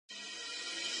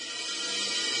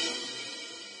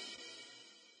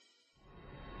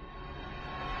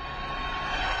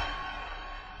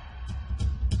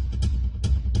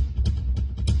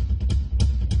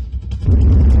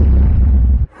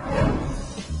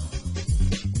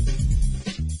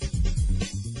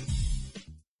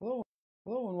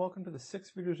welcome to the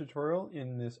sixth video tutorial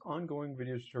in this ongoing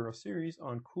video tutorial series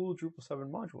on cool Drupal 7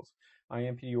 modules. I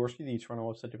am Peter Yorsky, the Toronto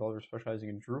website developer specializing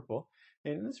in Drupal,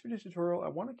 and in this video tutorial I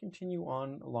want to continue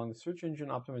on along the search engine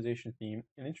optimization theme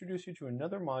and introduce you to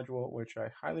another module which I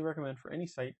highly recommend for any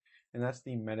site, and that's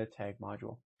the Metatag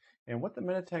module. And what the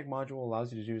Metatag module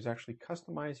allows you to do is actually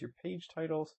customize your page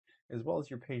titles as well as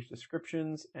your page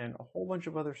descriptions and a whole bunch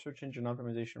of other search engine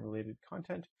optimization related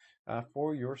content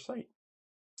for your site.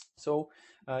 So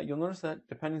you'll notice that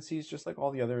dependencies, just like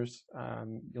all the others,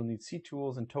 you'll need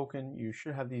ctools and token. You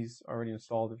should have these already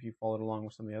installed if you followed along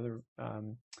with some of the other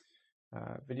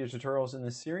video tutorials in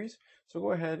this series. So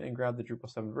go ahead and grab the Drupal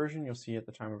 7 version. You'll see at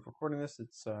the time of recording this,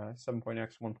 it's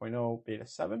 7.x 1.0 beta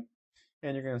 7,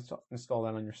 and you're going to install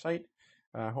that on your site.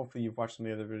 Hopefully you've watched some of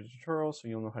the other video tutorials, so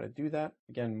you'll know how to do that.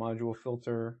 Again, module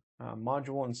filter,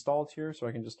 module installed here, so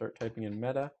I can just start typing in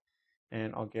meta,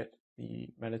 and I'll get the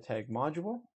Metatag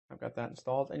module. I've got that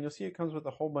installed, and you'll see it comes with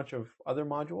a whole bunch of other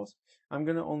modules. I'm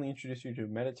going to only introduce you to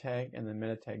Metatag and then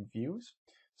Metatag Views.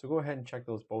 So go ahead and check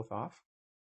those both off.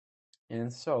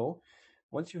 And so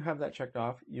once you have that checked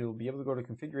off, you'll be able to go to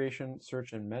Configuration,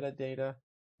 Search and Metadata,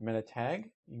 Metatag.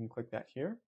 You can click that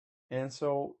here. And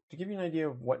so to give you an idea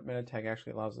of what Metatag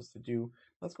actually allows us to do,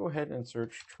 let's go ahead and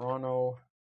search Toronto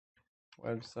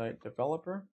website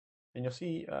developer. And you'll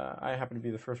see I happen to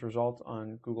be the first result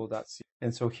on google.ca.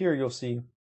 And so here you'll see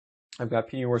I've got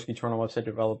Peter Yorsky, Toronto website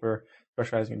developer,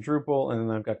 specializing in Drupal, and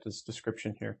then I've got this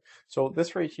description here. So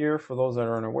this right here, for those that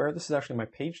are unaware, this is actually my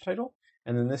page title,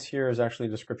 and then this here is actually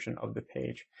a description of the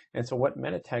page. And so what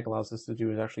Metatag allows us to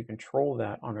do is actually control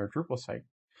that on our Drupal site.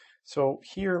 So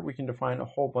here we can define a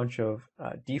whole bunch of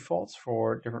defaults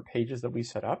for different pages that we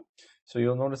set up. So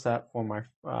you'll notice that for my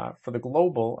for the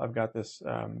global, I've got this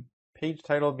page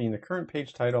title being the current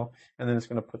page title, and then it's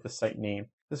going to put the site name.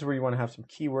 This is where you want to have some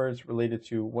keywords related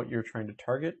to what you're trying to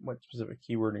target, what specific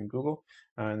keyword in Google,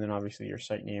 and then obviously your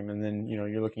site name. And then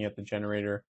you're looking at the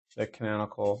generator, the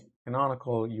canonical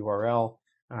URL,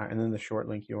 and then the short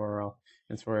link URL.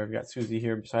 And so I've got Susie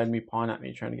here beside me, pawing at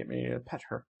me, trying to get me to pet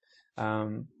her.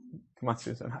 Come on,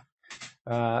 Susan.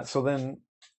 So then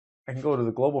I can go to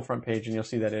the global front page, and you'll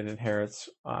see that it inherits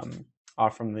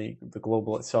off from the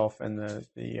global itself, and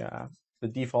the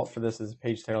default for this is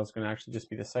page title is going to actually just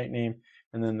be the site name,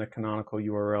 and then the canonical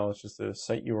URL is just the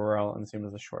site URL, and the same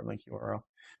as the short link URL.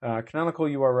 Canonical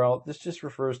URL, this just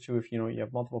refers to if you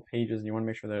have multiple pages and you want to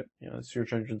make sure that the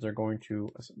search engines are going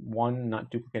to one, not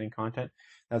duplicating content.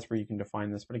 That's where you can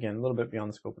define this, but again, a little bit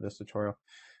beyond the scope of this tutorial.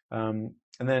 And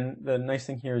then the nice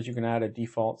thing here is you can add a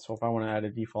default. So if I want to add a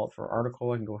default for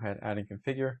article, I can go ahead, add and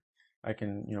configure. I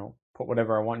can put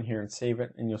whatever I want here and save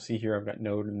it, and you'll see here I've got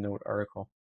node and node article.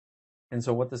 And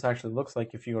so what this actually looks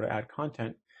like, if you go to add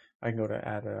content, I can go to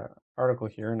add an article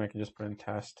here, and I can just put in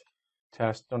test.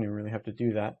 Don't even really have to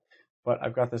do that, but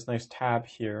I've got this nice tab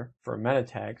here for meta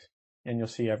tags, and you'll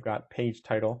see I've got page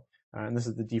title, and this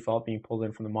is the default being pulled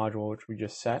in from the module which we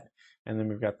just set, and then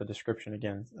we've got the description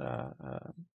again.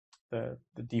 The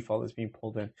default is being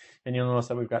pulled in, and you'll notice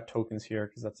that we've got tokens here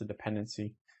because that's a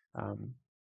dependency.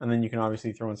 And then you can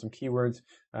obviously throw in some keywords.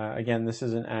 Again, this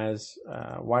isn't as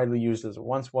widely used as it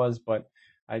once was, but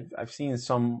I've seen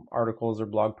some articles or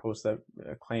blog posts that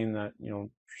claim that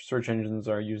search engines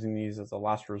are using these as a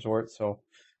last resort. So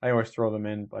I always throw them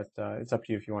in, but it's up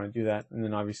to you if you want to do that. And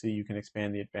then obviously you can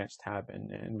expand the advanced tab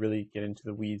and really get into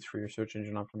the weeds for your search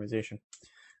engine optimization.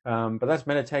 But that's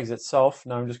Metatags itself.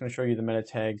 Now I'm just going to show you the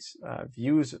Metatags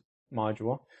Views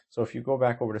module. So if you go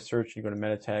back over to search, you go to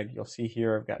Metatag, you'll see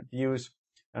here I've got views.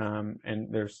 And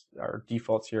there's our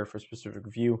defaults here for a specific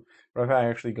view. But if I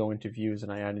actually go into views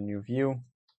and I add a new view,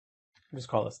 just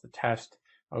call this the test.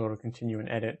 I'll go to continue and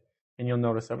edit, and you'll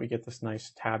notice that we get this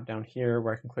nice tab down here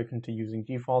where I can click into using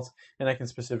defaults, and I can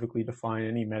specifically define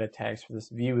any meta tags for this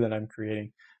view that I'm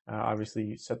creating. Obviously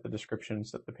you set the description,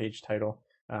 set the page title,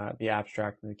 the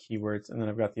abstract, and the keywords, and then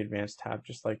I've got the advanced tab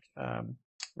just like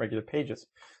regular pages.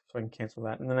 So I can cancel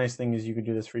that. And the nice thing is you can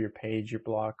do this for your page, your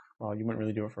block. Well, you wouldn't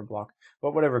really do it for a block,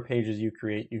 but whatever pages you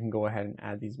create, you can go ahead and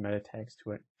add these meta tags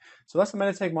to it. So that's the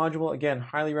Metatag module. Again,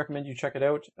 highly recommend you check it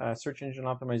out. Search engine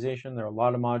optimization. There are a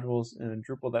lot of modules in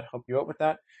Drupal that help you out with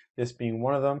that, this being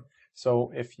one of them.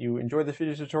 So if you enjoyed this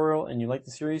video tutorial and you like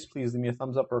the series, please leave me a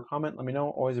thumbs up or a comment. Let me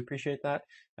know. Always appreciate that.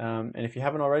 And if you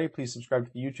haven't already, please subscribe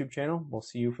to the YouTube channel. We'll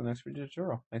see you for the next video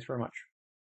tutorial. Thanks very much.